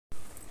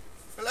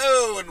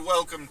and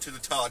welcome to the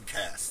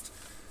Toddcast.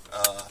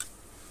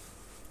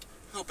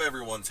 Hope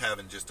everyone's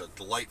having just a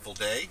delightful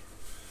day.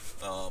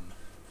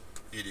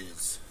 It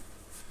is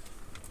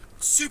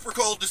super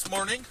cold this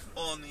morning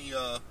on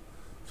the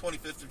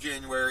 25th of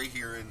January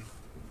here in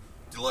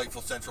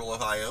delightful central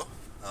Ohio.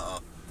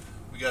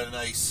 We got a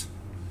nice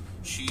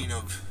sheen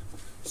of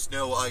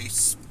snow,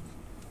 ice,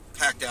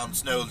 packed down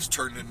snow that's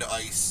turned into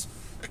ice,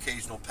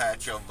 occasional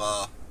patch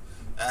of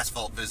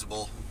asphalt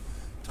visible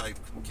type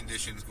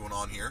conditions going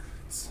on here.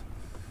 It's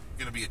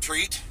going to be a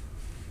treat.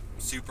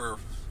 Super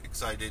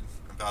excited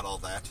about all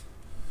that.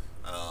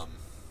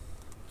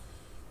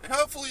 And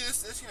hopefully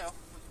this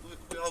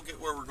we all get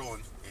where we're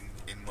going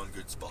in one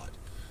good spot.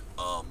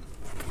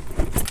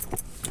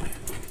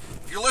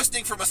 If you're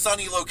listening from a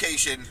sunny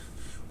location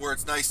where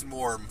it's nice and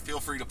warm, feel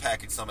free to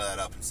package some of that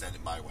up and send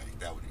it my way.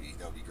 That would be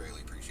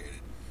greatly appreciated.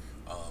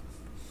 But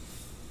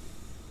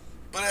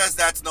as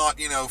that's not,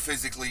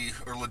 physically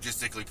or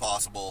logistically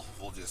possible,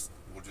 we'll just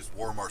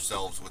warm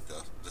ourselves with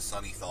the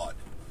sunny thought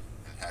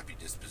and happy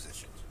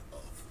disposition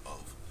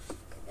of that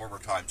warmer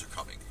times are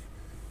coming.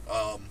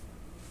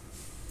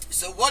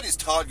 So what is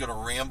Todd going to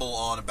ramble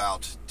on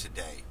about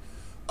today?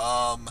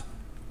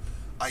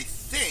 I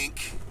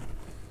think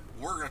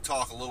we're going to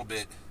talk a little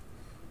bit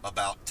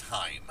about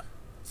time.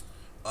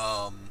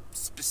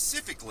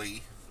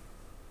 Specifically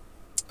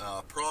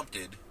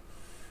prompted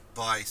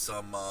by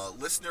some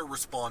listener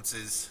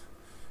responses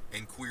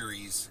and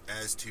queries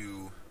as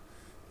to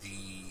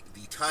the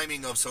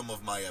timing of some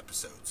of my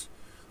episodes.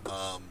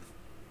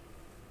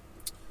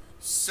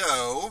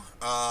 So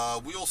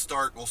we'll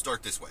start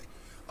this way.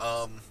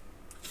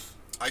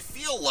 I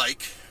feel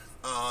like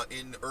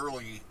in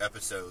early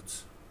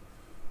episodes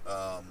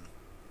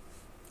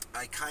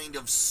I kind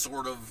of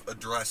sort of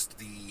addressed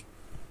the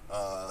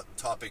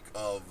topic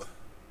of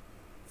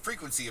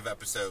frequency of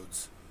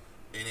episodes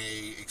in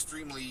a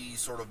extremely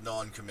sort of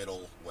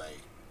non-committal way.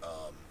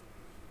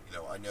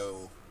 I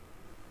know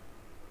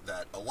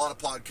that a lot of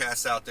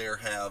podcasts out there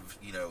have,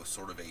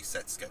 sort of a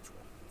set schedule.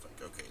 It's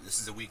like, okay, this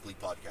is a weekly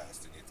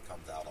podcast and it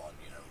comes out on,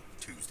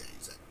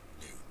 Tuesdays at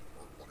noon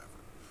or whatever.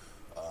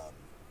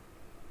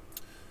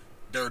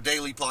 There are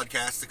daily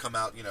podcasts that come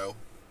out,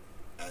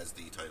 as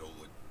the title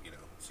would,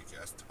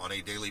 suggest, on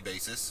a daily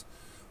basis.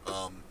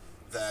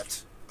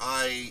 That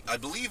I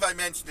believe I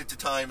mentioned at the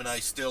time, and I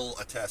still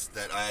attest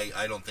that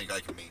I don't think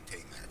I can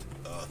maintain that.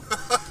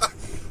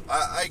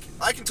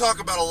 I can talk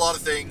about a lot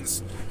of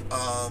things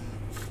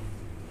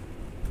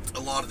a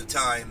lot of the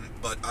time,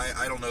 but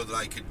I don't know that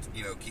I could,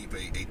 keep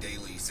a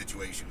daily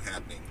situation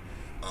happening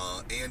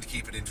and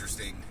keep it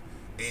interesting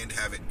and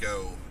have it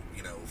go,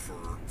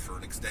 for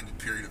an extended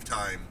period of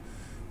time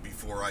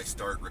before I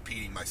start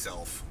repeating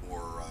myself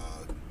or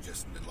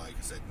just, like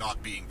I said,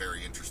 not being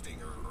very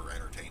interesting or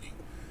entertaining.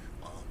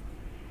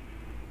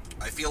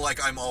 I feel like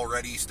I'm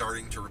already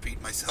starting to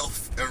repeat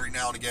myself every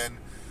now and again,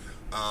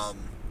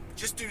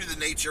 just due to the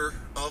nature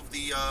of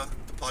the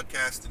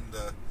podcast and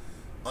the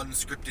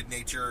unscripted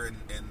nature, and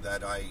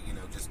that I,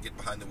 just get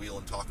behind the wheel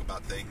and talk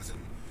about things.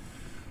 And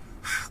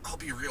I'll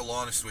be real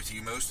honest with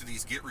you, most of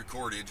these get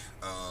recorded.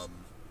 I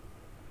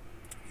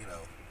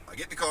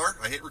get in the car,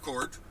 I hit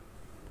record,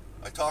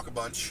 I talk a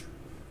bunch,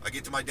 I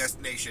get to my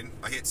destination,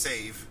 I hit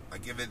save, I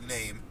give it a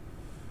name,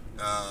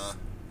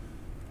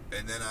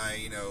 and then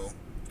I,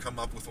 come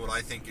up with what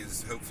I think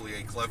is hopefully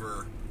a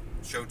clever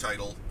show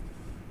title.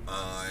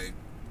 I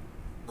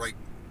write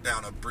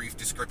down a brief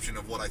description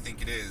of what I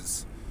think it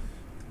is,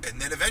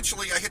 and then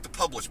eventually I hit the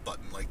publish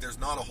button. Like, there's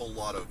not a whole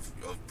lot of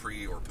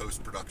pre or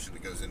post production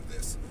that goes into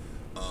this,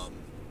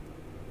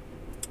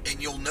 and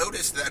you'll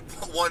notice that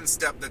one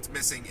step that's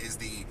missing is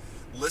the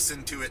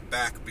listen to it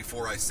back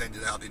before I send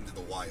it out into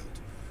the wild.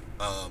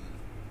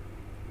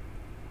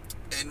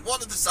 And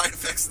one of the side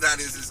effects of that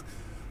is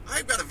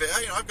I've got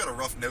a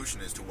rough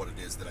notion as to what it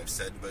is that I've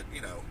said, but,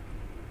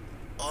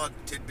 odd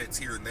tidbits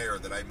here and there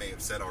that I may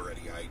have said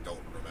already. I don't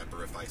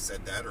remember if I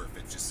said that or if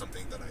it's just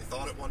something that I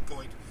thought at one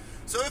point.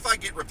 So if I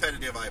get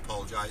repetitive, I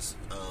apologize.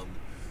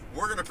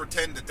 We're going to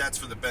pretend that that's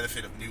for the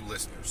benefit of new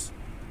listeners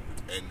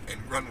and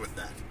run with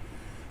that.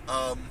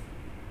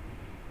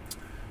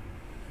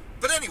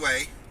 But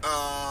anyway,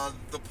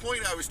 the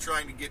point I was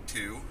trying to get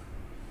to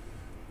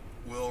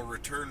will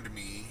return to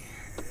me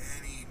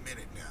any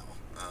minute now.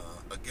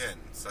 Again,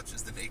 such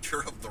is the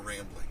nature of the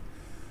rambling.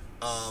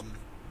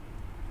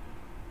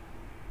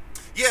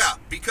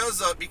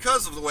 Because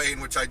of the way in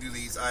which I do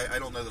these, I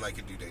don't know that I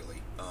can do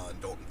daily,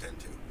 and don't intend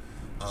to.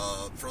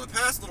 For the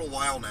past little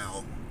while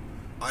now,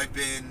 I've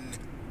been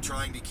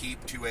trying to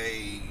keep to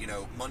a,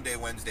 Monday,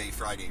 Wednesday,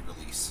 Friday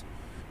release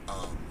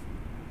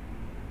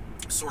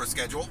sort of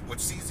schedule,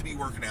 which seems to be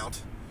working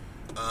out.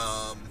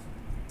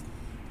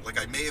 Like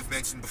I may have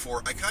mentioned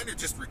before, I kind of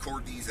just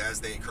record these as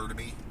they occur to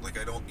me. Like,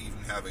 I don't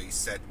even have a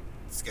set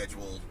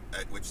schedule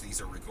at which these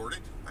are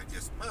recorded. I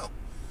just,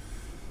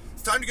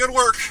 it's time to go to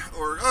work,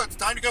 or it's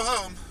time to go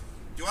home.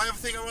 Do I have a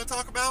thing I want to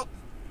talk about?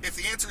 If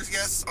the answer is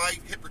yes, I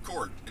hit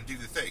record and do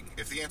the thing.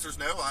 If the answer is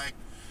no, I,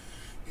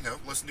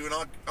 listen to an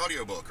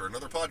audiobook or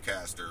another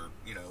podcast or,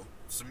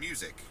 some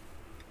music.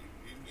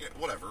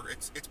 whatever.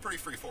 It's pretty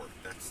freeform.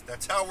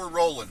 That's how we're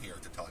rolling here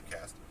at the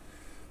Toddcast.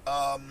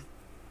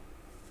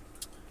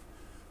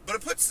 But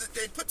it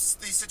puts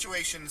the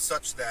situation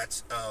such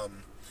that,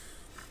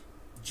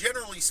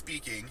 generally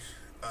speaking,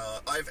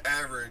 I've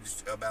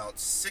averaged about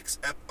 6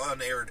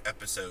 unaired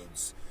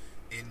episodes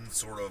in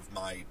sort of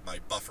my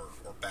buffer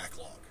or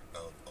backlog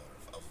of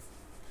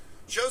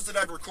shows that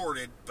I've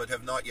recorded but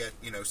have not yet,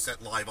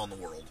 sent live on the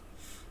world.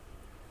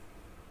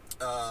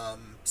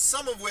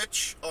 Some of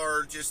which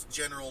are just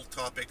general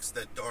topics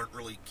that aren't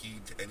really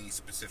keyed to any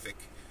specific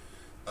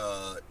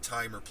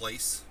time or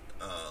place.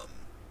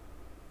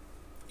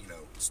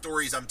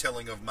 Stories I'm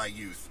telling of my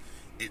youth.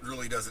 It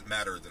really doesn't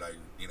matter that I,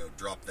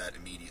 drop that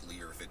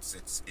immediately, or if it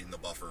sits in the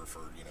buffer for,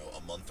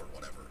 a month or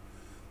whatever.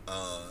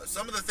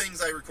 Some of the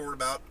things I record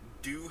about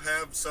do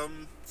have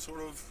some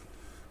sort of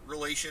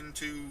relation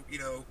to,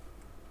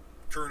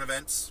 current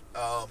events.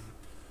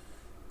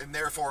 And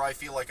therefore, I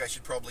feel like I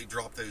should probably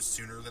drop those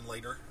sooner than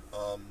later,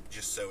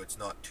 just so it's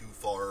not too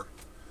far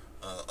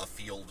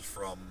afield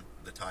from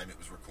the time it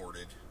was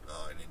recorded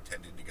and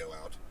intended to go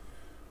out.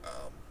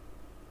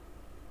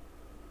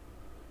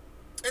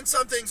 And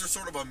some things are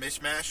sort of a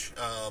mishmash.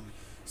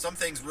 Some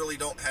things really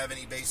don't have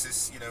any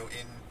basis,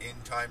 in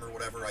time or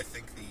whatever. I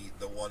think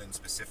the one in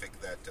specific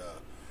that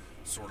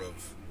sort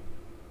of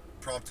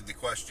prompted the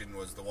question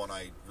was the one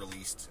I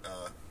released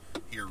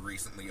here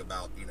recently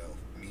about, me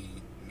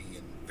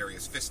and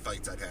various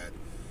fistfights I'd had.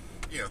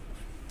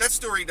 That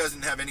story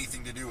doesn't have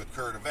anything to do with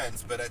current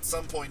events, but at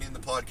some point in the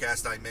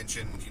podcast I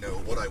mentioned,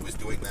 what I was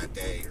doing that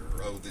day,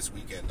 or, this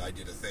weekend I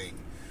did a thing.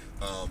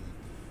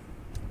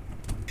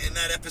 And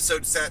that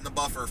episode sat in the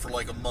buffer for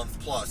like a month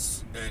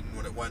plus, and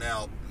when it went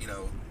out,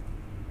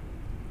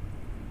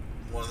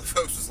 one of the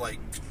folks was like,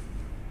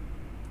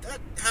 that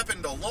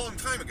happened a long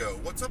time ago,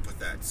 what's up with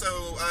that? So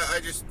I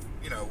just,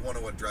 want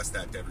to address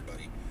that to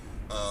everybody.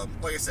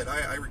 Like I said,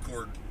 I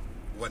record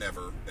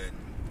whenever and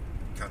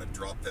kind of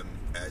drop them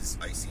as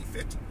I see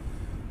fit.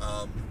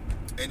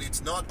 And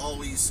it's not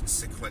always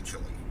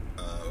sequentially.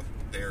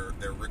 They're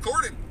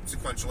recorded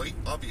sequentially,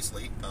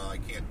 obviously. I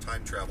can't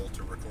time travel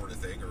to record a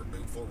thing, or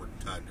move forward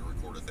in time to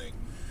record a thing.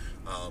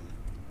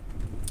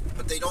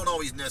 But they don't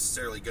always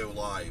necessarily go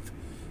live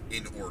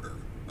in order.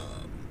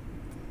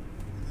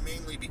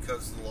 Mainly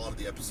because a lot of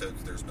the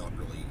episodes, there's not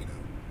really,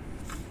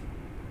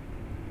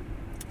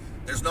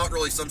 there's not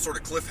really some sort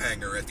of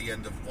cliffhanger at the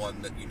end of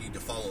one that you need to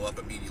follow up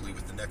immediately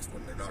with the next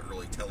one. They're not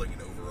really telling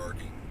an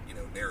overarching,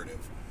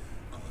 narrative.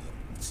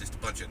 It's just a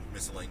bunch of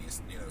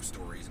miscellaneous,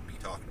 stories and me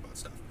talking about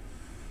stuff.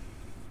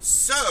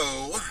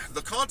 So,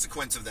 the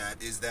consequence of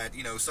that is that,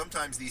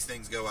 sometimes these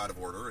things go out of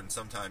order, and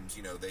sometimes,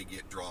 they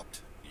get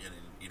dropped,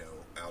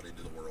 out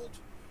into the world,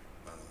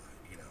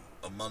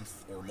 a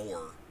month or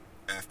more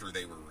after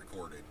they were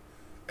recorded.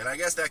 And I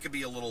guess that could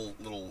be a little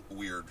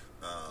weird,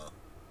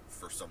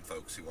 for some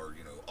folks who are,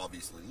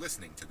 obviously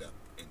listening to them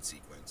in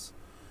sequence.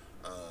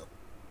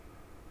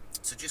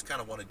 So just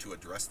kind of wanted to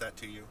address that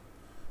to you.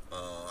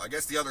 I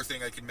guess the other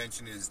thing I can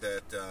mention is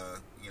that,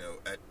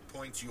 at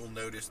points you'll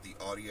notice the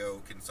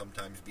audio can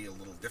sometimes be a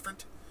little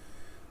different.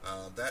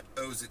 That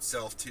owes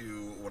itself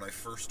to when I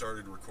first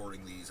started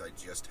recording these, I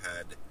just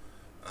had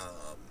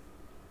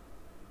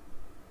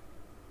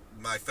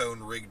my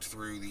phone rigged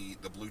through the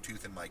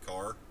Bluetooth in my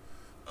car.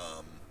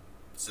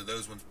 So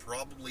those ones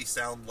probably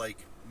sound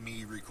like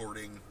me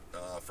recording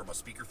from a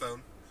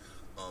speakerphone.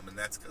 And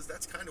that's because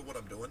that's kind of what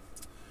I'm doing.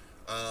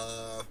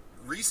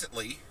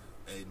 Recently,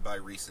 and by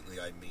recently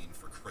I mean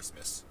for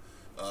Christmas,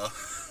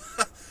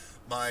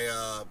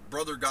 my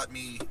brother got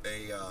me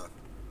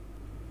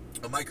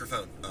a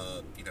microphone,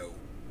 a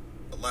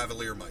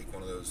lavalier mic,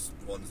 one of those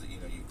ones that you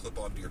clip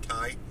onto your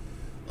tie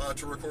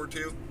to record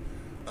to.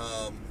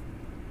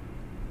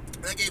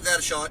 And I gave that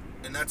a shot,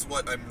 and that's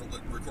what I'm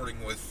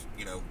recording with,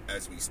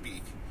 as we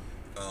speak.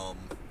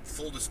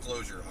 Full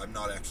disclosure, I'm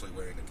not actually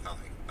wearing a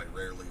tie. I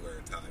rarely wear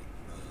a tie.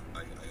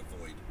 I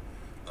avoid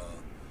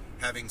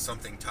having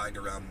something tied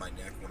around my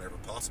neck whenever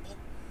possible.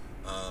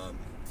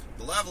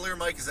 The lavalier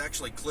mic is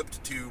actually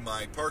clipped to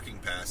my parking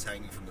pass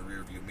hanging from the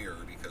rear view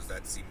mirror, because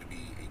that seemed to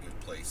be a good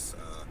place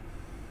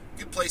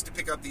to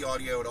pick up the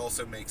audio. It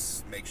also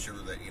makes sure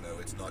that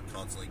it's not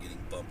constantly getting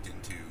bumped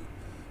into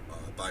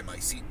by my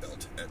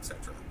seatbelt,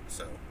 etc.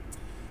 So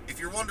if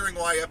you're wondering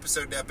why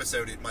episode to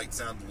episode it might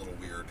sound a little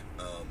weird,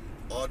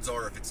 odds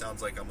are if it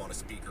sounds like I'm on a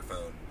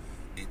speakerphone,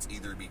 it's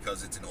either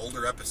because it's an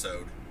older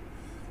episode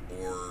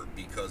or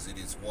because it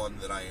is one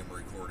that I am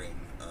recording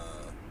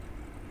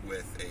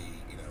with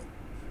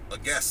a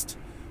guest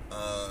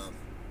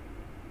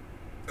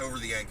over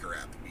the Anchor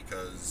app,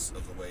 because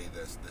of the way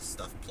this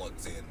stuff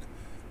plugs in.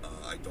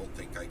 I don't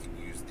think I can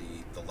use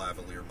the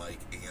lavalier mic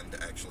and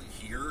actually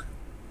hear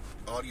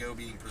audio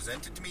being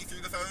presented to me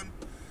through the phone,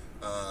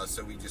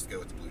 so we just go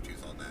with the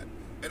Bluetooth on that.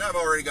 And I've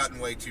already gotten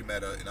way too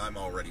meta, and I'm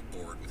already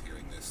bored with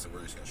hearing this, so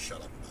we're just going to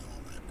shut up about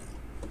all that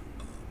now.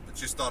 But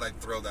just thought I'd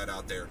throw that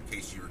out there in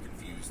case you were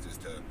confused as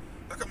to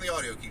how come the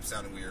audio keeps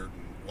sounding weird,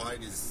 and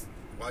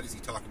why does he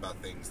talk about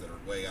things that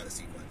are way out of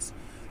sequence.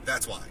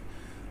 That's why.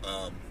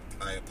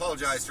 I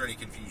apologize for any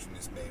confusion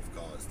this may have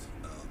caused,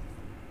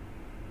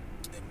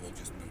 and we'll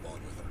just move on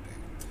with our day.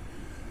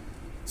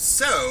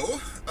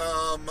 So,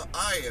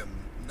 I am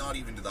not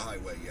even to the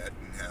highway yet,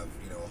 and have,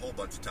 a whole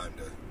bunch of time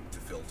to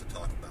fill to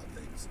talk about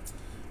things.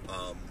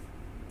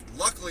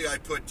 Luckily, I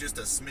put just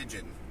a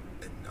smidgen,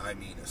 and I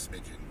mean a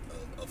smidgen,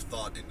 of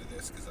thought into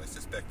this, because I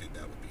suspected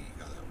that would be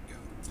how that would go.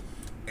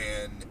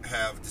 And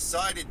have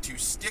decided to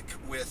stick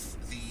with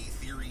the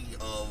theory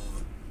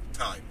of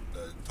time,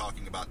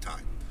 talking about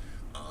time.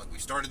 We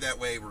started that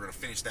way, we're going to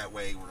finish that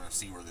way, we're going to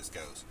see where this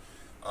goes.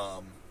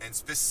 And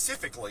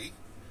specifically,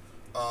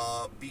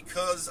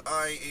 because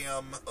I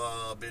am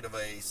a bit of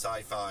a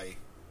sci-fi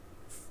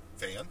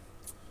fan,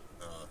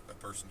 a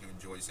person who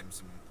enjoys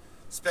some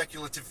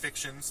speculative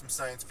fiction, some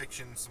science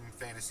fiction, some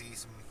fantasy,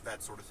 some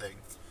that sort of thing,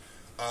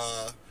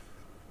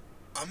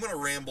 I'm going to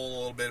ramble a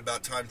little bit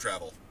about time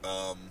travel.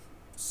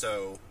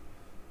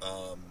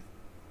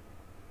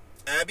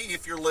 Abby,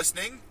 if you're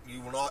listening,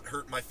 you will not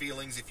hurt my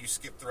feelings if you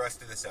skip the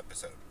rest of this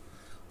episode.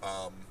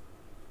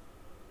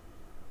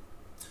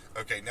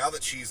 Okay, now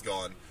that she's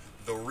gone,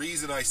 the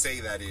reason I say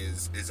that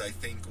is I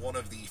think one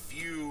of the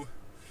few,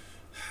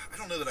 I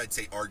don't know that I'd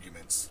say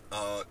arguments,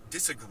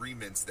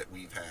 disagreements that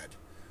we've had,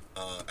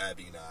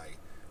 Abby and I,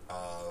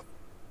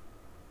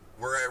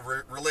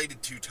 were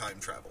related to time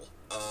travel.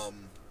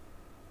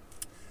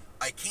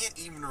 I can't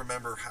even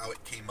remember how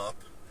it came up.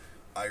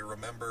 I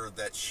remember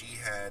that she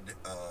had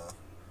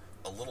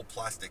a little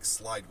plastic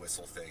slide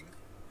whistle thing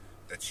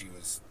that she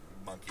was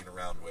monkeying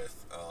around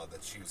with,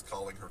 that she was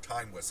calling her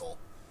time whistle,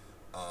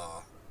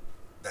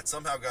 that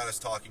somehow got us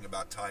talking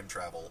about time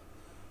travel,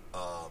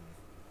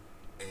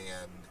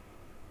 and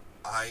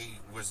I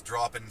was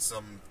dropping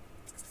some,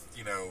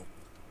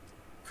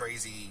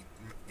 crazy,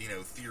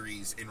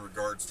 theories in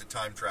regards to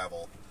time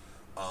travel,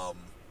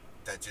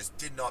 that just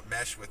did not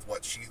mesh with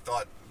what she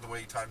thought the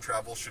way time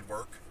travel should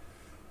work.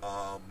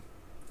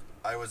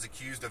 I was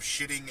accused of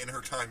shitting in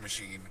her time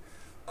machine,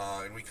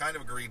 and we kind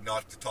of agreed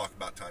not to talk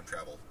about time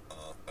travel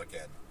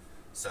again.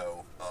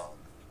 So,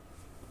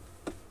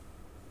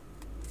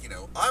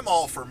 I'm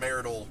all for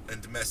marital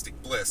and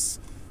domestic bliss,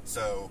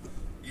 so,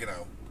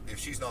 if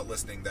she's not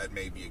listening, that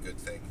may be a good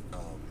thing,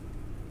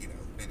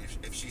 and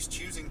if she's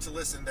choosing to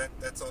listen,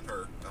 that's on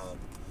her.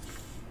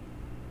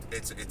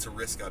 It's a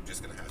risk I'm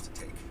just going to have to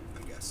take,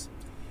 I guess.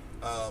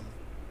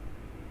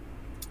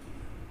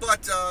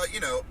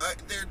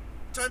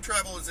 Time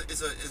travel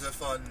is a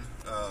fun,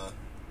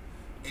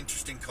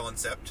 interesting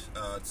concept.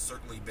 It's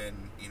certainly been,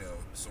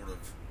 sort of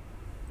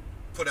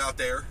put out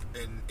there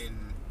in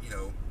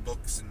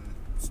books and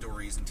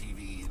stories and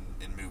TV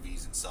and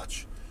movies and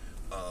such.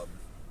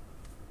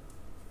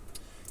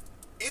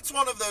 It's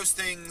one of those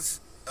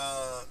things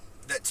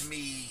that to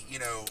me,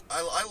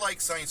 I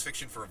like science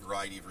fiction for a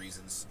variety of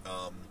reasons.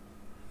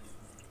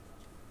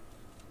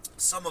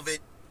 Some of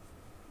it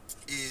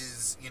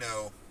is,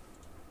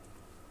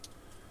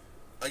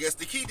 I guess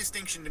the key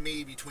distinction to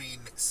me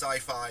between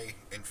sci-fi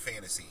and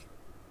fantasy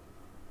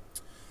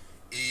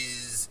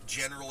is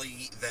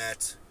generally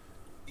that,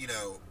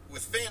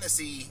 with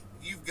fantasy,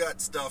 you've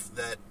got stuff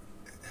that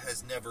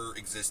has never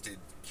existed,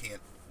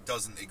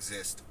 doesn't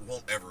exist,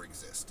 won't ever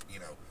exist.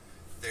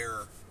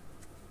 There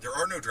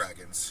are no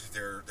dragons.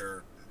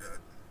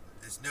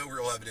 There's no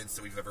real evidence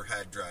that we've ever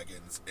had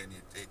dragons, and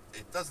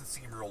it doesn't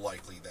seem real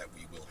likely that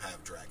we will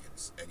have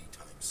dragons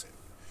anytime soon,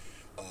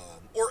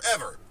 or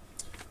ever.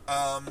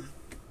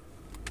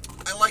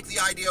 I like the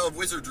idea of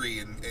wizardry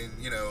and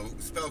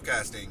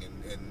spellcasting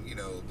and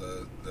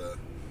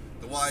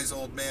the wise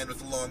old man with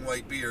the long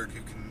white beard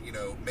who can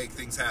make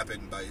things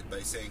happen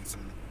by saying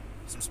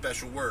some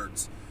special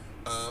words.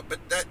 But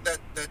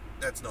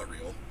that's not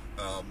real.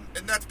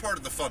 And that's part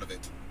of the fun of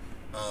it.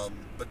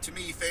 But to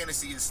me,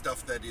 fantasy is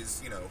stuff that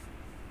is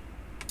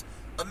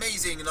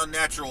amazing and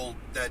unnatural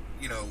that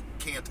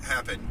can't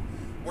happen.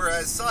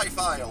 Whereas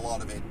sci-fi, a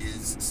lot of it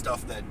is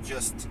stuff that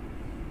just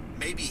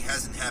maybe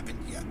hasn't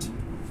happened yet.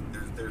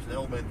 There's an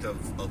element of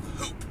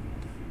hope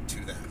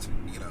to that,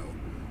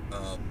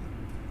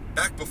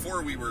 back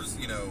before we were,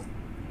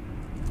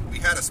 we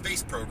had a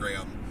space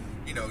program,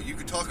 you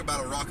could talk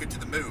about a rocket to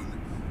the moon,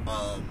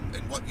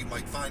 and what you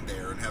might find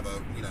there and have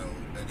an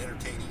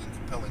entertaining and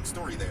compelling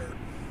story there.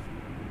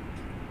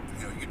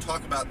 You could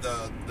talk about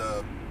the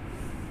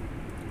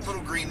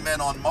little green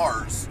men on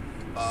Mars,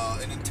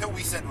 and until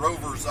we sent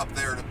rovers up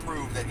there to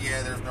prove that,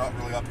 there's not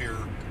really up here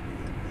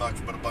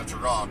much but a bunch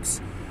of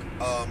rocks,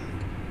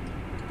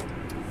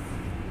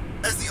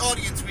 as the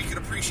audience, we could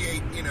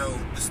appreciate,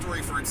 the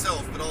story for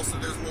itself, but also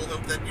there's a little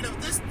hope that,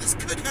 this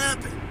could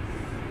happen.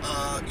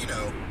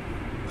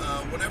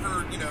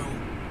 Whenever,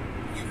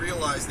 you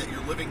realize that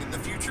you're living in the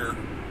future,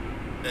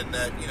 and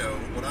that,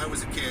 when I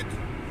was a kid,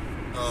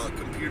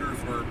 computers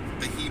were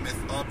behemoth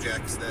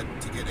objects that,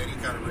 to get any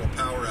kind of real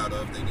power out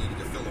of, they needed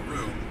to fill a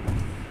room.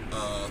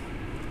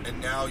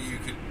 And now you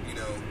could,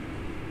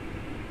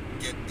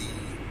 get the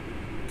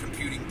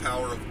computing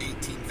power of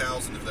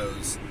 18,000 of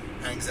those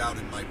hangs out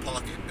in my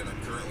pocket, and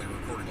I'm currently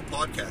recording a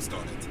podcast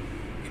on it.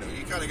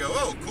 You kind of go,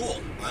 oh, cool,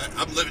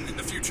 I'm living in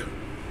the future.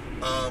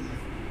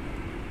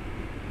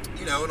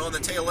 And on the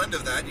tail end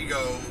of that, you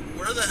go,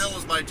 where the hell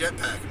is my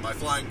jetpack and my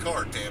flying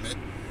car, damn it?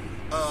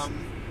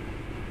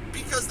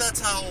 Because that's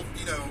how,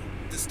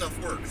 this stuff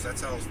works.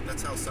 That's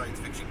how science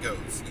fiction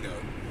goes,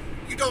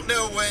 You don't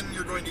know when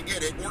you're going to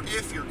get it, or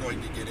if you're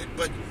going to get it,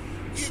 but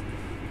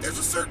there's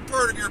a certain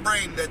part of your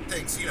brain that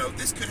thinks,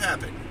 this could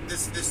happen.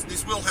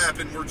 This will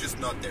happen, we're just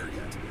not there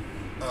yet.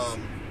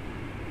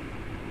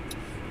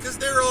 Because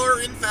there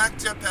are, in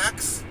fact,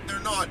 jetpacks.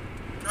 They're not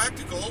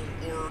practical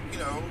or,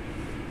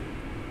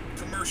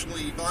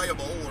 commercially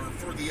viable or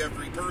for the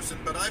every person,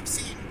 but I've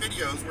seen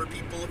videos where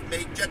people have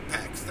made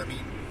jetpacks. I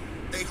mean,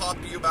 they hop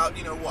you about,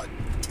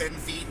 10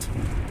 feet,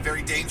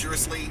 very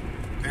dangerously,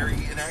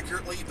 very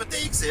inaccurately, but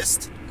they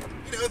exist.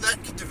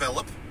 That could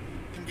develop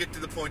and get to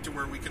the point to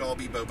where we could all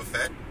be Boba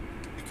Fett.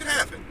 It could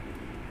happen.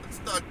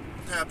 It's not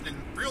happening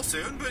real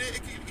soon, but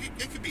it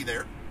could be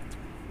there.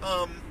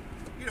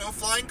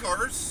 Flying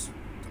cars.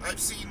 I've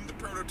seen the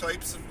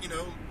prototypes of,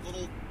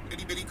 little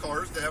itty-bitty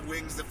cars that have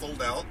wings that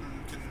fold out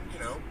and can,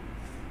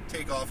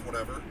 take off,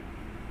 whatever.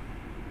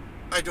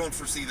 I don't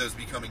foresee those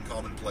becoming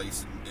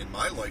commonplace in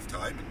my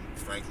lifetime, and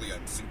frankly,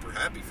 I'm super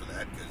happy for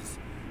that, because,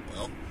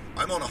 well,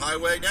 I'm on a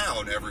highway now,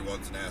 and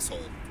everyone's an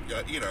asshole.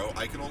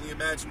 I can only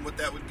imagine what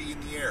that would be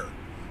in the air.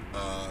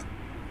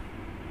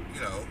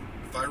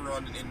 If I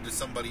run into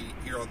somebody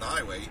here on the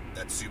highway,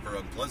 that's super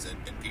unpleasant,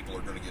 and people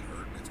are going to get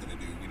hurt, and it's going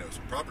to do,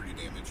 some property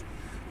damage.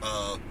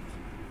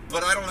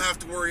 But I don't have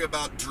to worry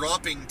about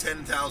dropping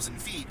 10,000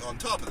 feet on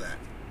top of that.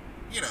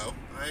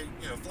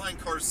 Flying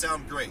cars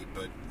sound great,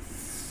 but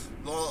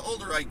the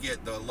older I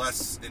get, the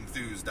less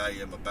enthused I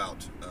am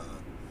about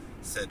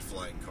said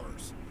flying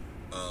cars.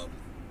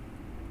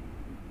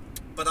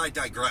 But I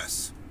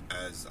digress,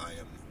 as I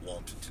am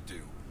wont to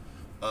do.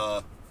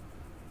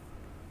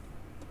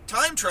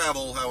 Time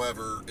travel,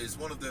 however, is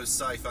one of those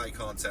sci-fi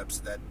concepts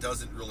that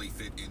doesn't really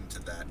fit into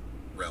that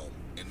realm,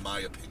 in my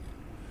opinion.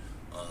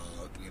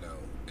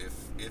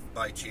 If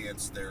by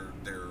chance there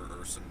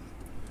are some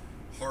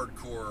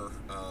hardcore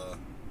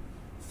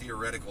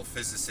theoretical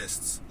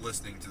physicists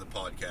listening to the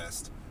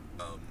podcast,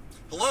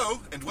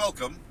 hello and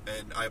welcome,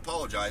 and I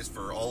apologize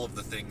for all of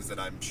the things that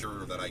I'm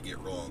sure that I get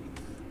wrong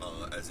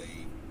as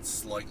a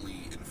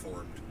slightly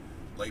informed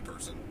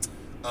layperson.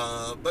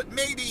 But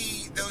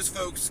maybe those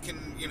folks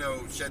can,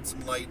 shed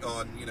some light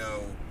on,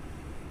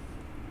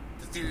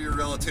 the theory of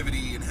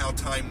relativity and how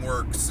time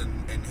works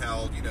and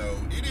how,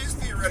 it is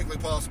theoretically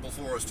possible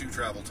for us to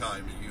travel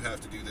time. You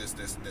have to do this,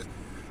 this, and this.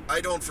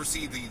 I don't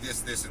foresee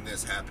this, and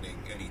this happening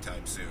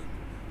anytime soon.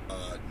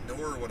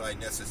 Nor would I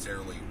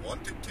necessarily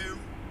want it to.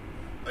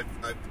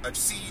 I've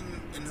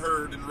seen and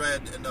heard and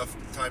read enough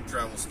time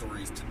travel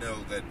stories to know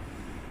that,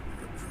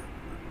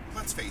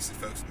 let's face it,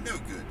 folks, no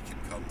good can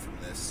come from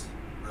this,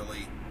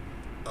 really.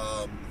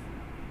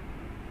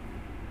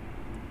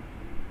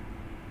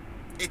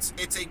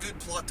 It's a good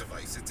plot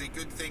device. It's a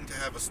good thing to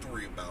have a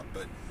story about,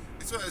 but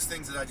it's one of those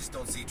things that I just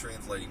don't see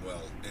translating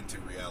well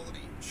into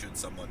reality, should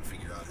someone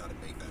figure out how to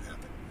make that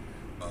happen.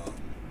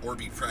 Or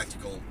be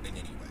practical in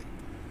any way.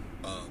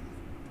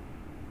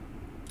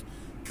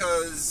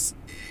 Because,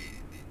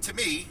 to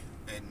me,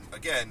 and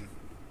again,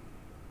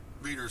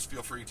 readers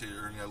feel free to,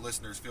 or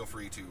listeners feel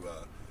free to,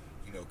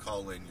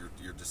 call in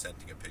your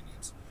dissenting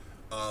opinions.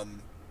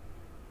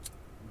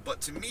 But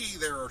to me,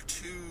 there are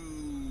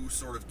two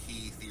sort of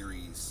key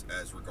theories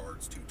as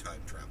regards to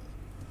time travel.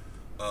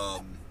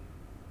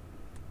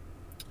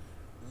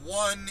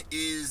 One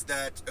is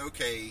that,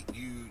 okay,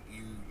 you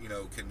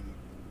can,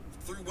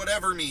 through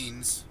whatever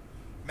means,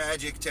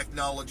 magic,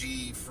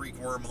 technology, freak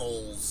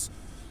wormholes,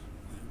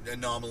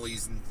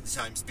 anomalies in the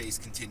time-space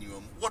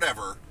continuum,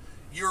 whatever,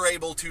 you're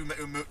able to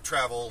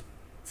travel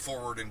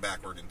forward and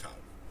backward in time.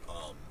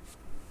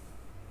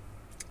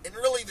 And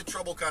really, the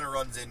trouble kind of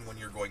runs in when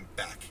you're going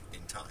back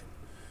in time,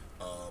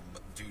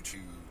 due to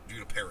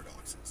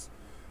paradoxes.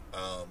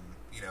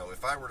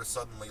 If I were to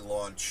suddenly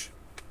launch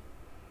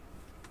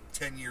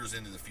 10 years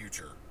into the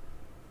future,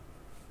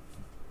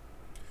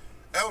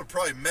 that would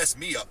probably mess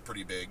me up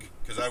pretty big,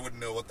 because I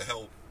wouldn't know what the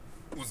hell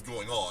was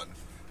going on.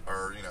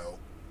 Or,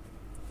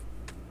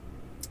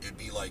 it'd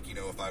be like,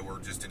 if I were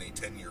just in a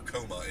 10-year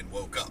coma and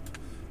woke up.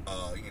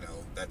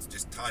 That's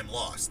just time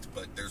lost.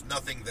 But there's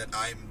nothing that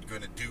I'm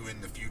going to do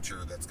in the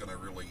future that's going to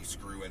really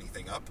screw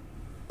anything up.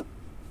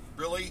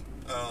 Really.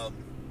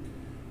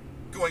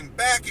 Going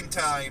back in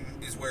time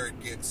is where it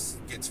gets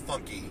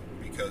funky,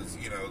 because,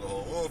 the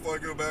whole, if I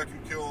go back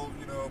and kill,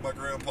 my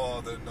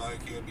grandpa, then I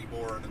can't be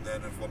born, and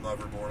then if I'm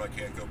never born, I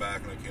can't go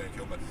back and I can't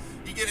kill my...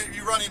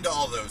 You run into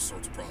all those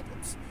sorts of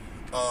problems.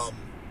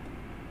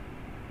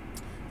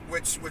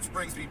 Which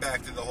brings me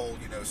back to the whole,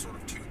 sort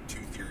of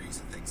two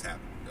theories and things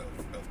happen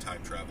of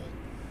time travel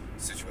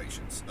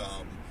situations.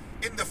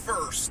 In the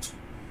first,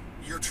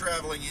 you're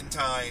traveling in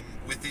time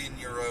within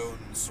your own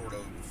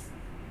space.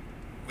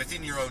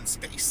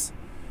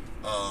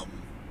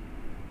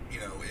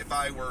 If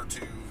I were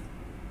to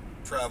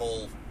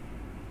travel,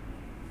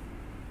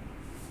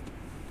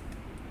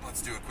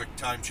 let's do a quick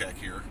time check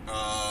here.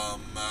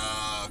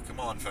 Come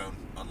on, phone,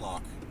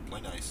 unlock,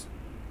 play nice.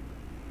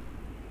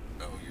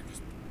 Oh, you're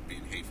just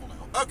being hateful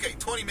now. Okay,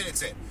 20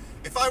 minutes in.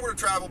 If I were to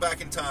travel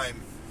back in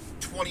time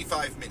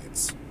 25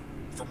 minutes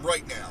from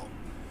right now,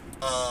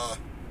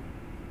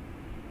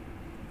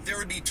 there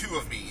would be two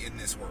of me in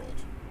this world,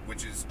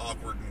 which is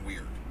awkward and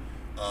weird.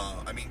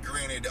 I mean,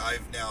 granted,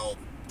 I've now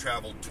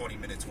traveled 20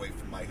 minutes away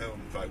from my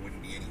home, so I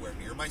wouldn't be anywhere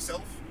near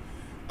myself.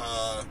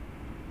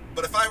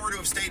 But if I were to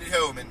have stayed at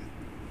home and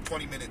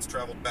 20 minutes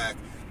traveled back,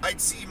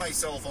 I'd see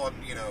myself on,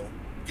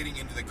 getting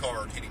into the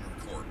car and hitting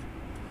record.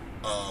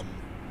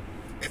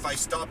 If I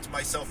stopped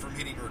myself from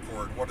hitting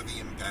record, what are the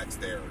impacts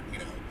there,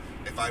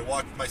 If I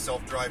watched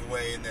myself drive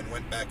away and then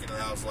went back into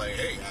the house like,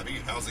 hey, Abby,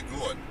 how's it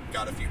going?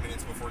 Got a few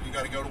minutes before you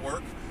got to go to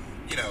work?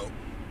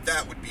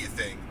 That would be a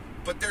thing.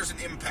 But there's an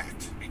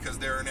impact, because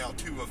there are now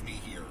two of me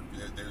here.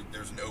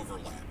 There's an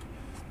overlap.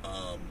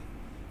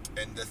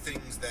 And the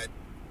things that,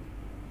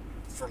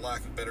 for lack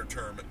of a better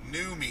term,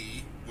 new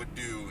me would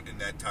do in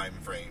that time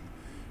frame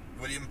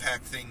would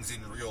impact things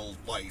in real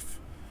life,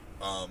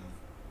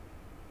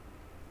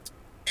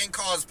 and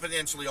cause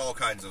potentially all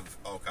kinds of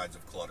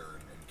clutter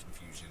and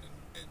confusion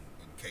and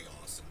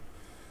chaos,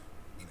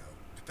 and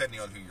depending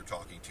on who you're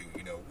talking to,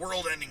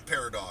 world-ending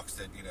paradox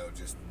that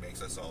just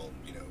makes us all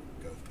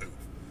go poof.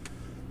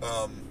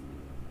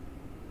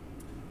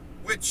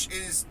 Which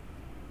is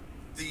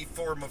the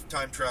form of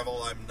time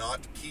travel I'm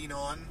not keen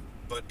on,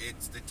 but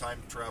it's the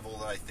time travel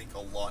that I think a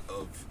lot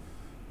of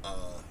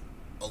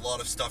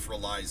stuff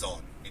relies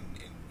on in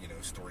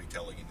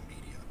storytelling in the media.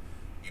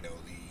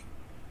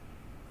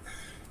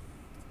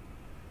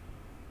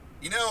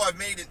 I've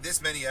made it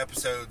this many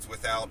episodes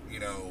without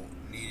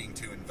needing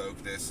to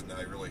invoke this, and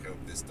I really hope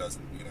this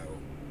doesn't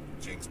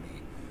jinx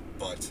me.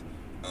 But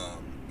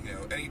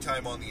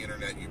anytime on the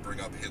internet you bring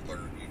up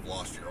Hitler, you've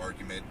lost your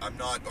argument. I'm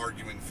not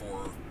arguing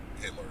for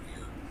Hitler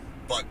here,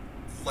 but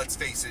let's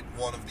face it,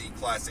 one of the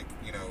classic,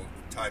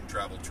 time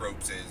travel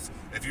tropes is,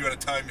 if you had a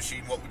time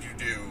machine, what would you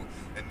do?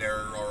 And there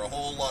are a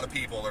whole lot of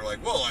people that are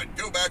like, well, I'd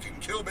go back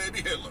and kill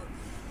baby Hitler.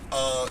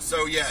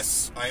 So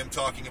yes, I am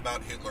talking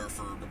about Hitler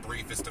for the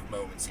briefest of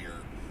moments here,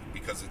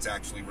 because it's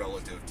actually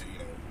relative to,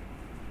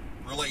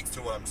 relates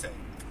to what I'm saying.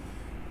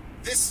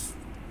 This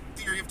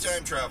theory of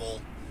time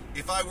travel,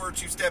 if I were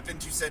to step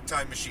into said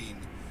time machine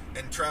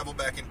and travel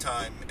back in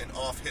time and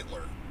off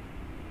Hitler,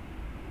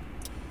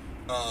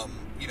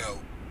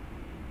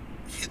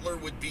 Hitler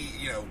would be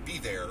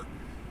there.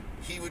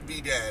 He would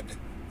be dead.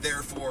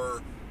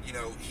 Therefore,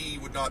 he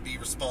would not be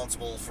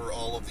responsible for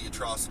all of the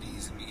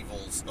atrocities and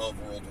evils of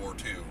World War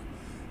II.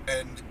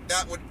 And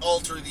that would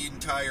alter the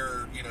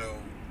entire,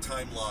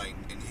 timeline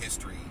in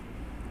history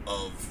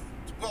of,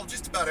 well,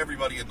 just about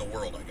everybody in the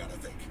world, I gotta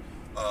think,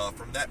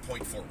 from that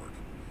point forward.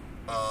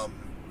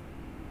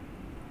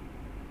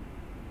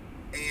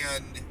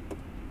 And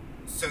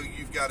so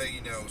you've got to,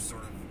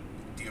 sort of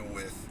deal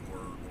with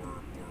or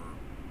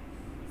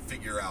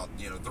figure out,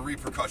 the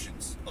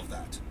repercussions of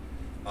that.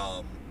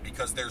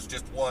 Because there's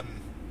just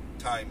one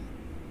time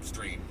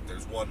stream,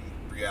 there's one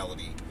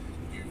reality.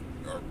 You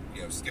are,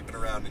 skipping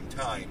around in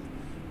time,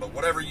 but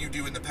whatever you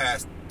do in the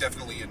past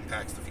definitely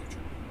impacts the future.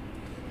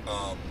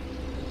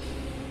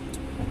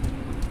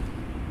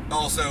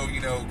 Also,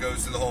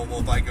 goes to the whole, well,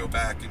 if I go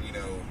back and,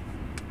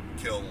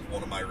 kill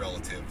one of my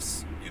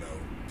relatives,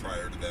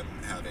 prior to them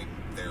having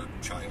their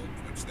child,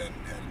 which then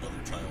had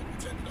another child,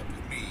 which ended up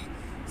with me,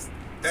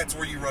 that's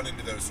where you run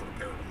into those sort of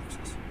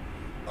paradoxes.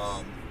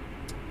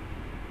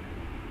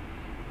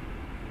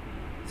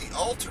 The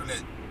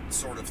alternate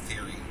sort of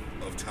theory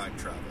of time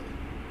travel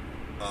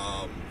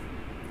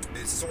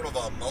is sort of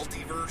a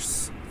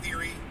multiverse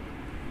theory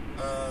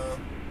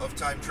of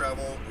time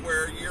travel,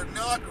 where you're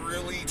not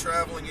really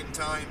traveling in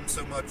time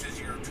so much as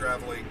you're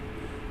traveling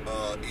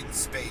in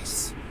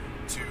space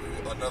to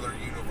another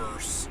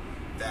universe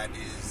that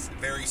is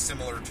very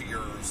similar to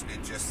yours.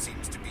 It just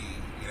seems to be,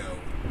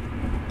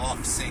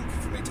 off sync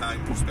from a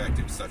time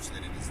perspective, such that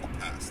it is the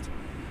past.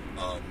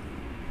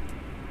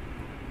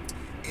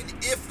 And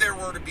if there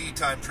were to be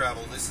time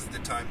travel, this is the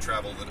time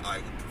travel that I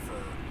would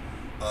prefer,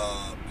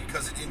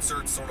 because it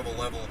inserts sort of a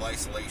level of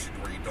isolation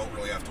where you don't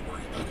really have to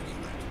worry about any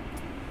of that.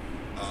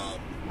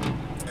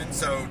 And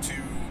so to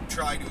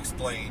try to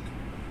explain,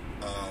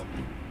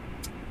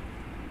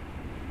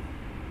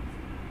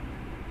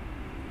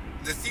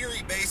 the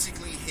theory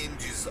basically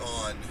hinges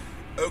on,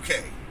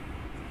 okay,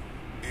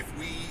 if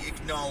we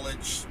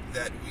acknowledge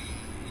that we,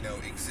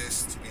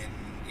 exist in,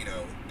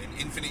 an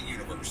infinite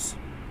universe,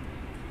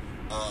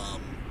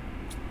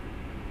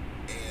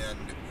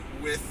 and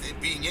with it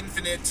being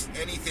infinite,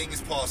 anything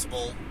is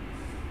possible.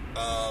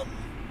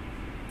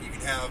 You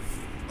can have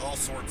all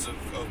sorts of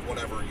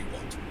whatever you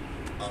want.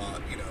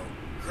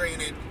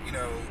 Granted,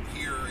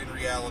 here in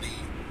reality,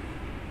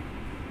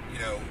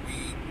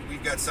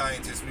 we've got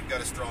scientists, we've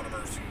got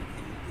astronomers who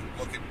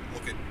look at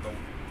the,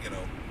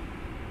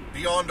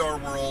 beyond our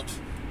world,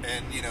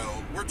 and,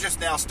 we're just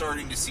now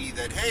starting to see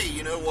that, hey,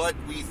 you know what,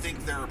 we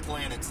think there are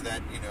planets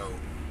that,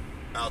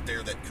 out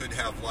there that could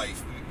have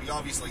life. We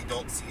obviously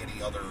don't see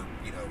any other,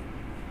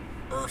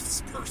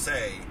 Earths per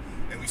se,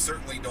 and we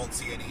certainly don't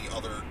see any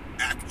other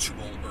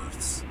actual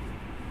Earths.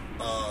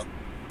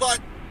 But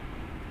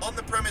on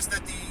the premise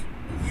that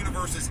the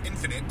universe is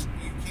infinite,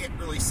 you can't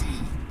really see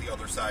the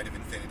other side of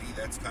infinity.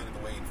 That's kind of the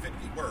way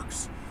infinity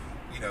works.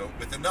 You know,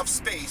 with enough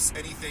space,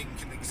 anything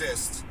can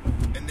exist,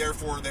 and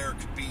therefore there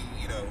could be,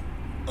 you know,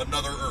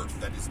 another Earth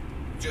that is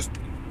just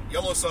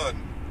yellow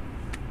sun,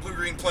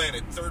 blue-green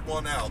planet, third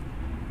one out,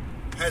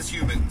 has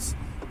humans,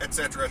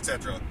 etc.,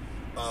 etc.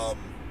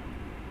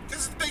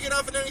 Because it's big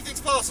enough and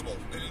anything's possible.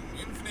 And in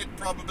infinite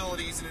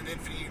probabilities in an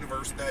infinite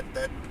universe,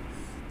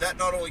 that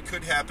not only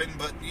could happen,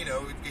 but, you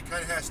know, it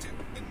kind of has to,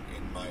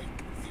 in my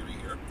theory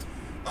here.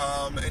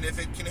 And if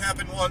it can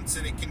happen once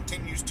and it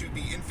continues to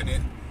be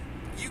infinite,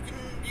 you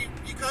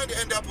kind of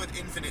end up with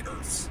infinite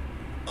Earths.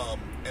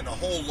 And a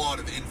whole lot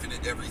of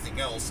infinite everything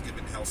else,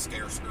 given how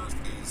scarce Earth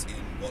is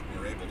in what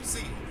we're able to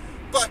see.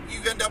 But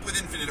you end up with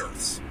infinite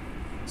Earths.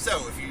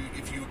 So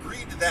if you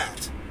agree to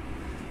that,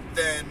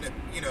 then,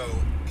 you know,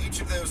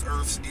 each of those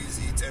Earths is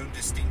its own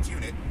distinct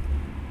unit.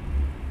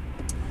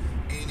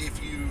 And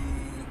if you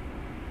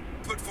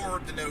put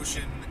forward the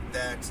notion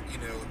that, you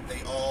know,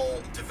 they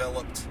all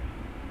developed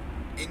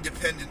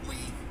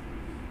independently,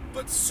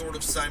 but sort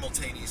of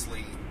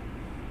simultaneously,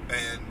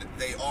 and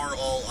they are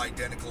all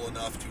identical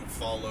enough to have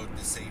followed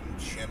the same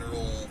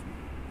general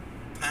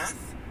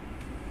path,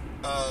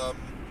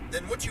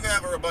 then what you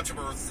have are a bunch of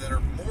Earths that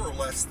are more or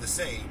less the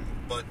same,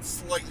 but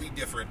slightly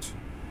different,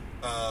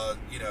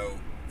 you know,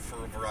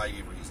 for a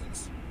variety of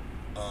reasons.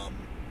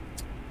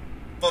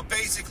 But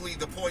basically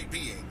the point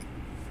being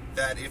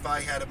that if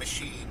I had a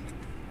machine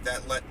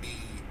that let me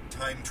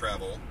time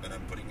travel, and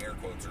I'm putting air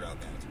quotes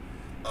around that,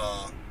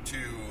 to,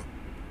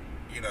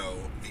 you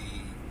know,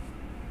 the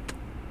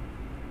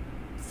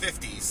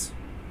 50s,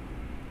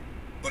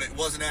 but it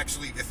wasn't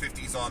actually the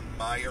 50s on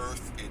my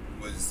Earth, it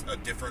was a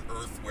different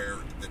Earth where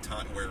the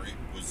time where it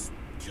was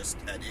just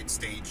at its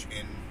stage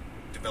in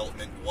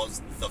development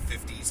was the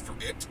 50s for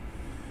it.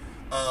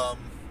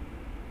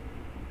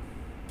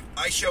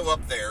 I show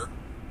up there,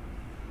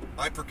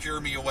 I procure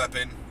me a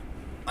weapon,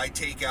 I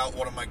take out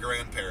one of my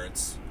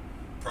grandparents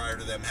prior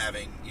to them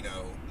having, you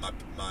know,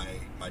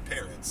 my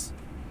parents.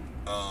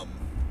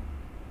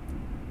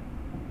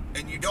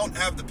 And you don't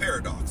have the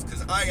paradox,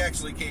 because I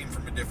actually came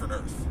from a different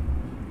Earth.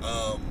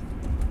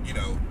 You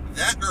know,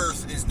 that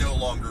Earth is no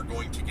longer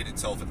going to get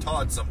itself a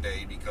Todd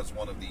someday because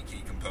one of the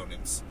key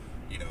components,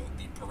 you know,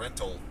 the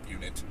parental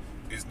unit,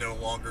 is no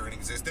longer in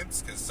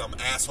existence because some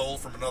asshole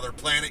from another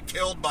planet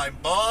killed my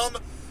mom.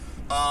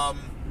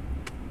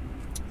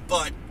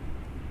 But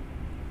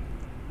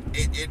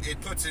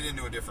it puts it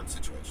into a different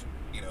situation.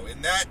 You know,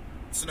 in that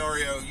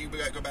scenario, you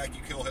go back,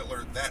 you kill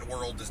Hitler, that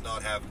world does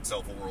not have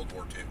itself a World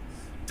War II.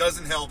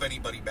 Doesn't help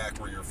anybody back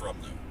where you're from,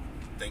 though.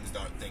 Things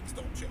don't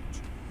change.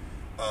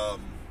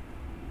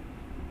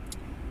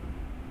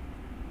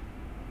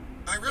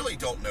 I really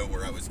don't know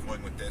where I was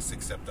going with this,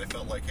 except I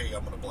felt like, hey,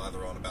 I'm going to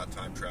blather on about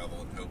time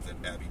travel and hope that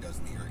Abby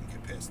doesn't hear it and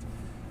get pissed.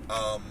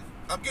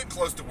 I'm getting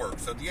close to work,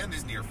 so the end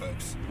is near,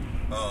 folks.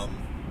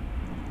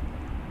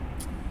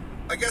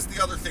 I guess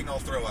the other thing I'll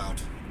throw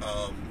out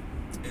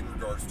in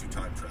regards to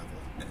time travel,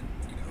 and,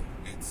 you know,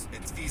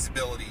 its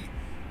feasibility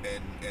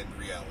and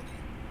reality,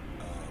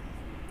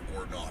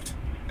 or not,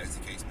 as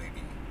the case may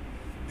be,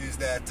 is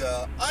that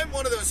I'm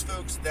one of those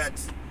folks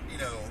that, you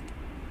know,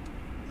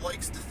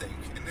 likes to think,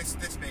 and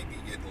this may be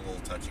getting a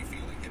little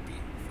touchy-feely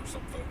hippie for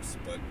some folks,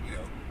 but, you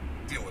know,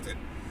 deal with it,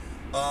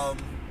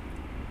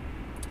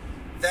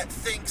 that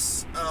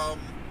thinks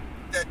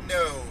that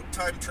no,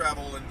 time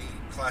travel in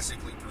the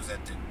classically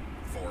presented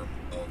form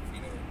of,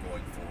 you know,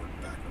 going forward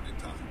and backward in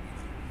time, you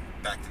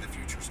know, Back to the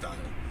Future style,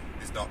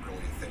 is not really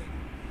a thing.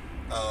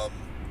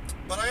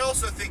 But I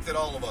also think that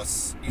all of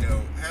us, you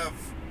know, have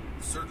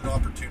certain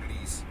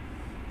opportunities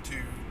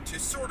to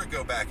sort of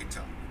go back in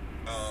time.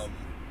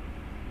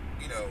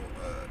 You know,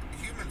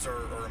 humans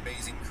are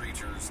amazing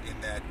creatures in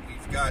that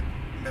we've got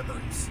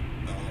memories.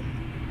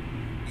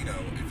 You know,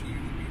 if you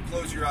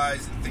close your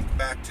eyes and think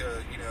back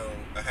to, you know,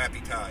 a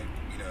happy time,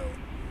 you know,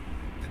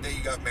 the day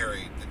you got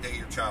married, the day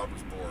your child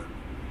was born,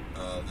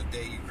 the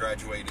day you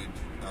graduated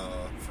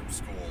from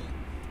school,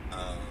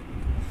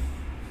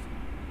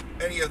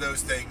 any of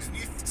those things, and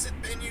you sit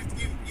and you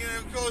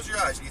know, close your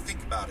eyes and you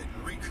think about it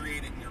and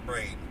recreate it in your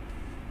brain.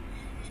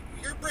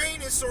 Your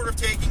brain is sort of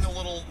taking a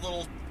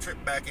little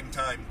trip back in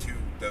time to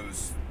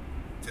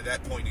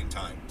that point in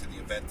time, to the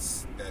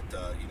events that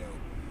you know,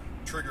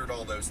 triggered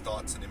all those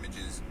thoughts and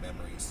images and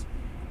memories.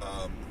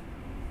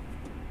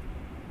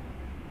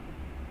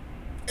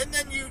 And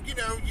then you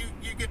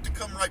get to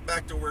come right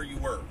back to where you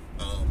were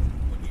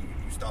when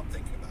you stop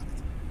thinking about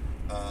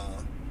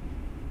it.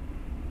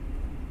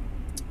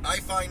 I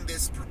find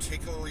this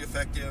particularly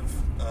effective.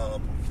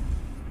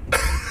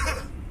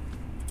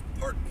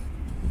 Pardon me.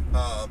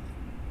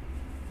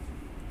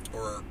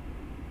 Or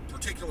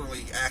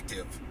particularly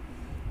active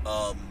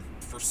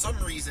for some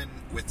reason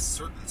with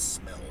certain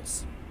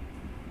smells.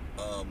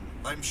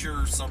 I'm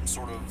sure some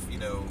sort of, you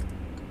know,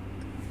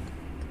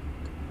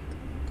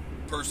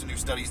 person who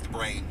studies the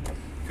brain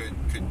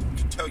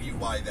could tell you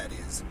why that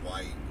is, and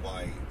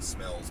why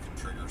smells can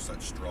trigger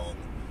such strong,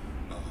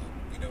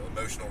 you know,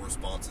 emotional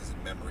responses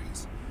and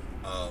memories.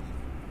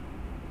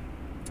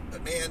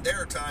 But man,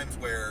 there are times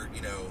where,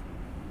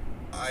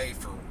 I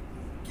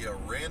get a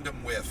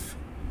random whiff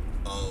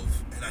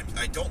of, and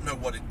I don't know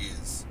what it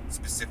is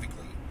specifically.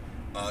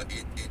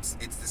 It's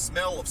the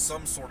smell of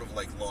some sort of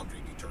like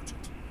laundry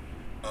detergent.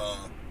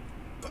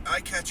 But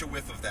I catch a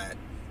whiff of that,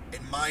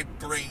 and my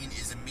brain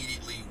is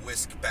immediately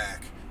whisked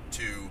back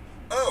to,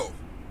 oh,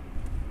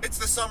 it's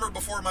the summer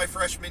before my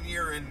freshman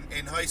year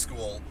in high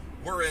school.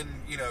 We're in,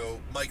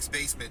 Mike's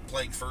basement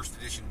playing first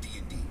edition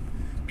D&D.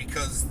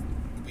 Because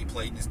we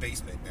played in his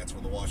basement, and that's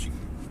where the washing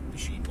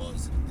machine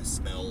was, and the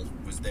smell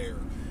was there.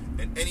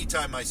 And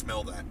anytime I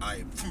smell that, I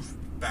am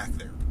back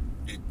there.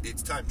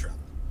 It's time travel.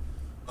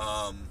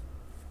 I'm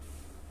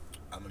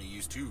going to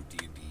use 2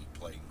 D&D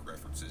playing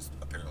references,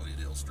 apparently,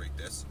 to illustrate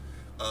this.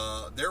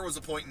 There was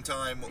a point in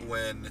time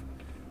when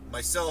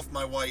myself,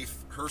 my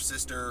wife, her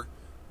sister,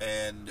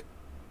 and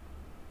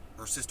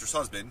her sister's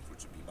husband,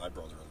 which would be my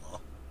brother-in-law,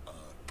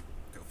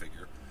 go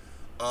figure,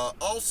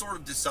 all sort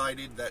of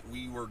decided that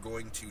we were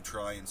going to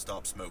try and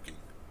stop smoking.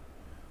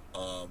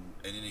 And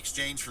in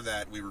exchange for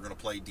that, we were going to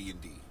play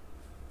D&D.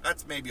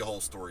 That's maybe a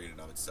whole story in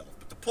and of itself.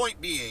 But the point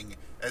being,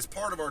 as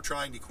part of our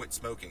trying to quit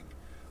smoking,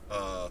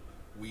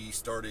 we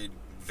started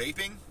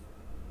vaping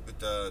with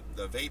the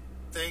vape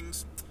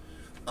things.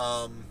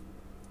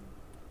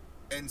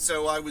 And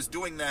so I was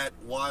doing that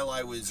while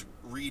I was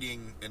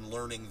reading and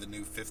learning the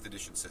new 5th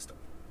edition system.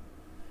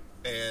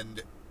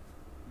 And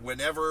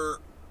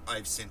whenever,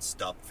 I've since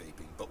stopped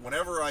vaping, but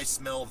whenever I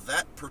smell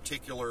that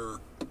particular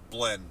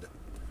blend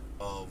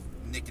of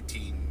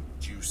nicotine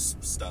juice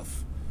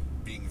stuff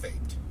being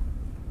vaped,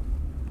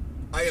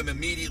 I am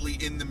immediately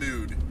in the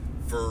mood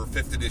for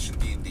 5th edition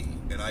D&D,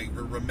 and I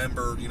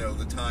remember,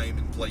 the time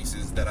and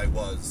places that I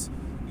was,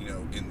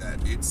 in that.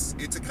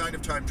 It's a kind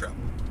of time travel.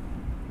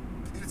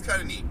 It's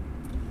kind of neat.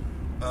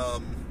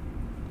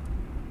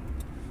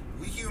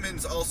 We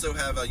humans also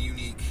have a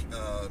unique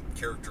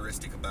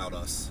characteristic about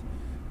us,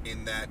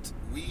 in that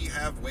we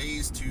have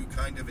ways to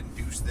kind of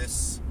induce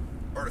this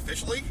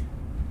artificially.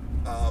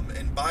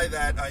 And by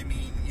that, I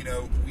mean,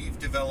 we've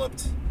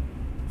developed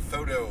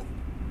photo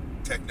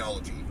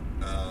technology.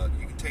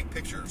 You can take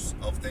pictures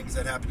of things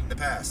that happened in the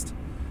past.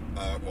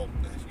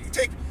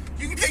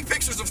 You can take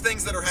pictures of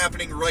things that are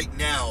happening right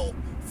now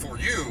for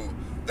you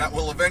that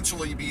will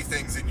eventually be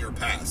things in your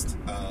past.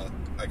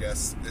 I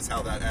guess is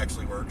how that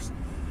actually works.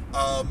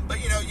 But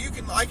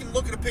I can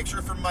look at a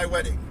picture from my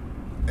wedding,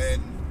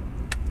 and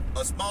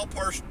a small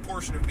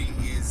portion of me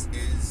is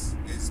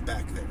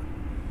back there.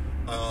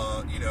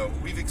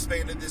 We've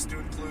expanded this to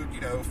include,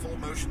 full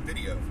motion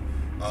video,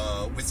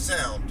 with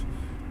sound.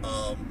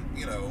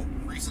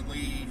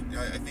 Recently,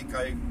 I think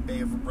I may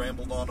have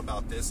rambled on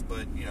about this,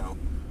 but,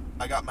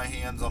 I got my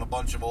hands on a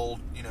bunch of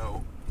old,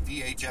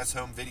 VHS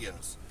home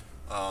videos,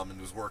 and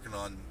was working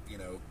on,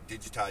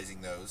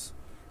 digitizing those.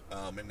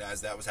 And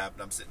as that was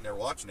happening, I'm sitting there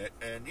watching it,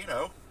 and,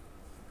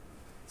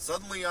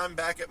 suddenly I'm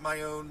back at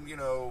my own,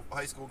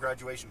 high school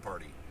graduation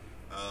party.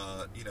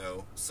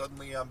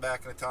 Suddenly I'm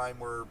back in a time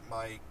where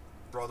my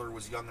brother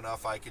was young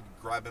enough I could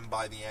grab him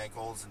by the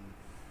ankles and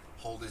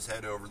hold his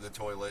head over the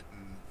toilet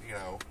and,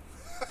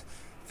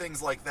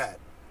 things like that.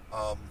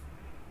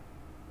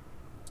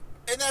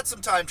 And that's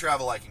some time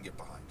travel I can get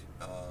behind.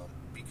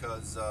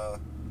 Because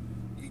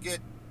you get,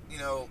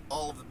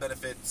 all of the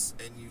benefits,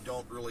 and you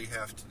don't really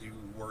have to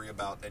worry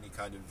about any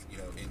kind of,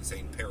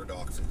 insane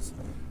paradoxes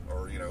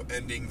or,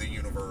 ending the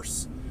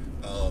universe.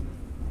 And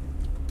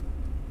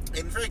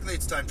frankly,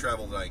 it's time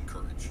travel that I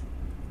encourage.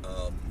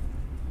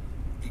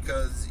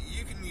 Because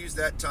you can use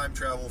that time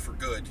travel for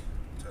good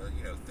to,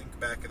 think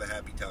back of the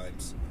happy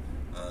times,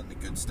 and the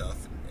good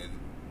stuff, and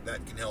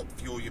that can help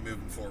fuel you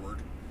moving forward.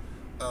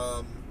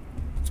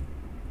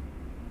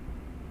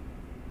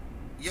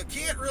 You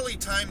can't really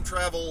time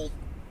travel.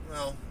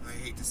 Well, I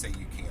hate to say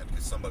you can't,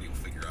 because somebody will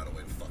figure out a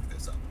way to fuck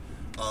this up.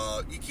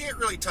 You can't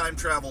really time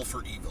travel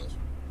for evil.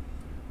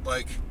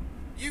 Like,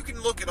 you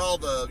can look at all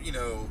the,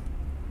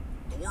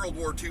 the World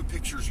War II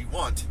pictures you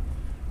want.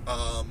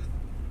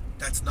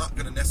 That's not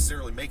going to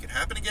necessarily make it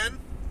happen again.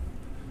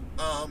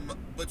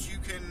 But you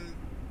can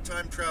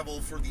time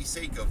travel for the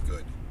sake of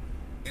good.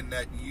 In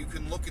that you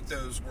can look at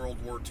those World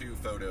War II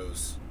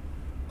photos,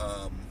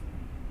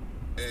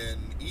 and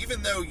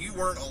even though you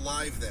weren't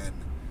alive then,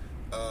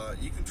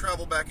 you can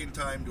travel back in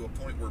time to a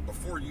point where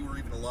before you were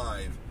even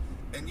alive,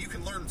 and you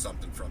can learn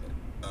something from it.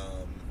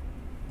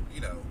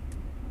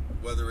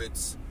 Whether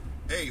it's,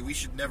 hey, we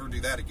should never do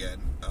that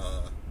again,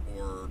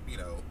 or,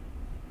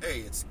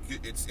 hey, it's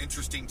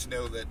interesting to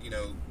know that,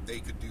 they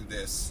could do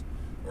this,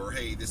 or,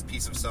 hey, this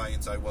piece of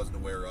science I wasn't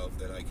aware of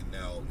that I can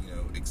now,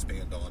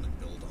 expand on and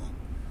build on.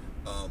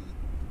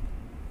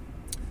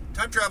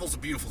 Time travel's a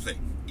beautiful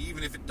thing,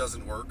 even if it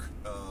doesn't work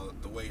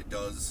the way it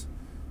does,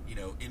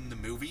 in the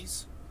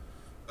movies.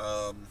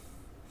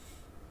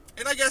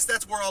 And I guess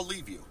that's where I'll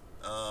leave you.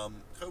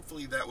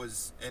 Hopefully that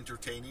was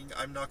entertaining.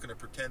 I'm not going to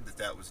pretend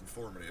that was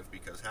informative,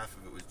 because half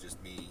of it was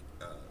just me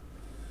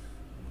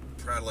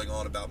prattling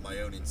on about my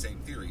own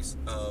insane theories.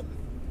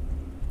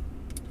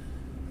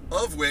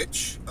 Of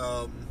which,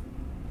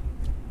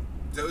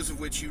 those of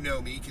which you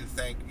know me can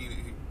thank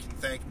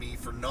me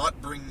for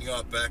not bringing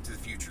up Back to the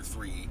Future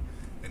 3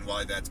 and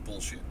why that's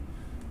bullshit.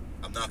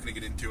 I'm not going to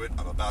get into it.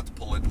 I'm about to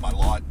pull it in my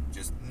lot.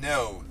 Just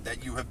know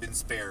that you have been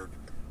spared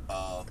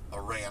a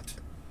rant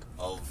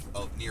of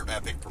near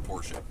epic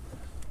proportion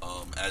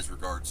as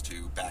regards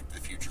to Back to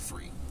the Future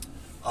 3.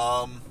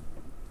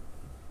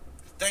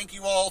 Thank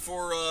you all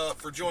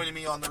for joining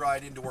me on the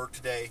ride into work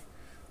today.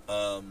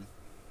 Like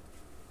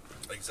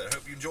I said, I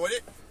hope you enjoyed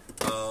it.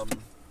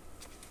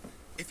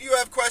 If you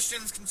have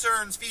questions,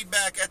 concerns,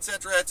 feedback,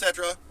 etc.,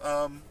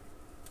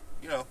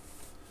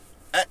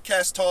 at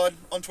Cast Todd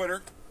on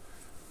Twitter,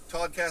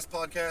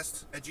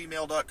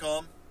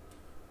 toddcastpodcast@gmail.com.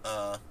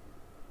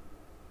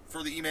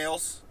 For the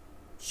emails,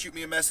 shoot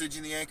me a message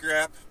in the Anchor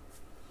app.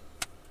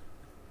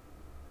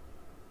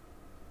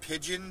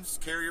 Pigeons,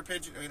 carrier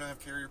pigeon. We don't have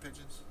carrier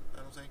pigeons,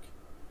 I don't think.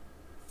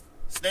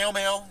 Snail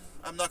mail.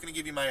 I'm not going to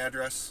give you my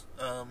address.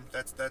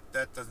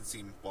 That doesn't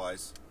seem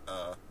wise.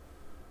 But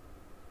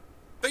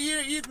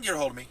you can get a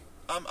hold of me.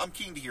 I'm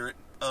keen to hear it.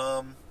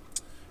 And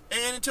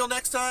until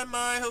next time,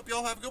 I hope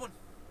y'all have a good one.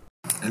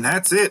 And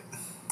that's it.